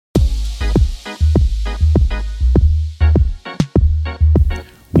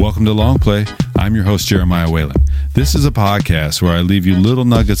Welcome to Long Play. I'm your host, Jeremiah Whalen. This is a podcast where I leave you little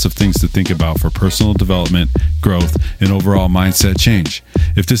nuggets of things to think about for personal development, growth, and overall mindset change.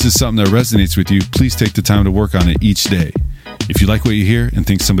 If this is something that resonates with you, please take the time to work on it each day. If you like what you hear and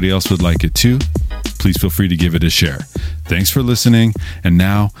think somebody else would like it too, please feel free to give it a share. Thanks for listening, and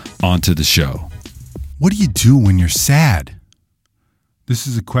now on to the show. What do you do when you're sad? This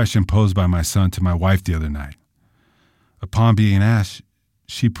is a question posed by my son to my wife the other night. Upon being asked,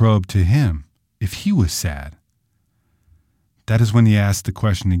 she probed to him if he was sad. That is when he asked the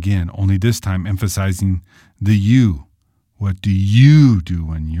question again, only this time emphasizing the you. What do you do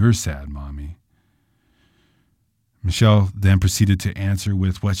when you're sad, Mommy? Michelle then proceeded to answer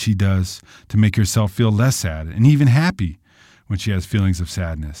with what she does to make herself feel less sad and even happy when she has feelings of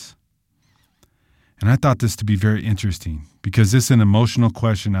sadness. And I thought this to be very interesting because this is an emotional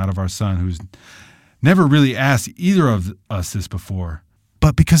question out of our son who's never really asked either of us this before,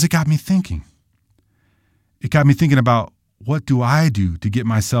 but because it got me thinking. It got me thinking about what do I do to get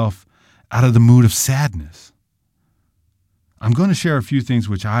myself out of the mood of sadness? I'm going to share a few things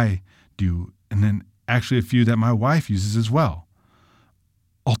which I do and then actually a few that my wife uses as well.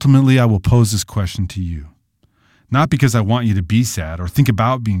 Ultimately, I will pose this question to you. Not because I want you to be sad or think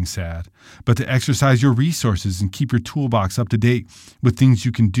about being sad, but to exercise your resources and keep your toolbox up to date with things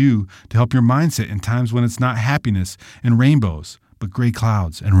you can do to help your mindset in times when it's not happiness and rainbows, but gray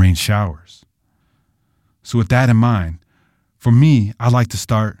clouds and rain showers. So with that in mind, for me, I like to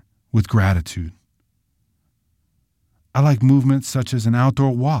start with gratitude. I like movements such as an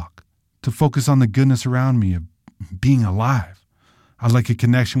outdoor walk to focus on the goodness around me of being alive. I like a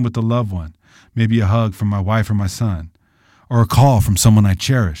connection with a loved one, maybe a hug from my wife or my son, or a call from someone I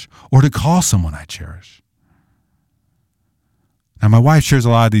cherish, or to call someone I cherish. Now, my wife shares a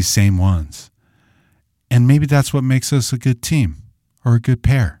lot of these same ones, and maybe that's what makes us a good team or a good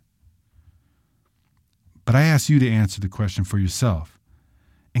pair. But I ask you to answer the question for yourself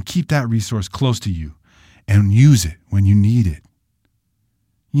and keep that resource close to you and use it when you need it.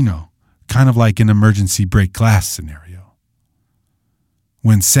 You know, kind of like an emergency break glass scenario.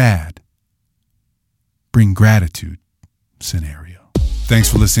 When sad, bring gratitude scenario.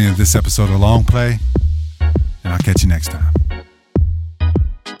 Thanks for listening to this episode of Long Play, and I'll catch you next time.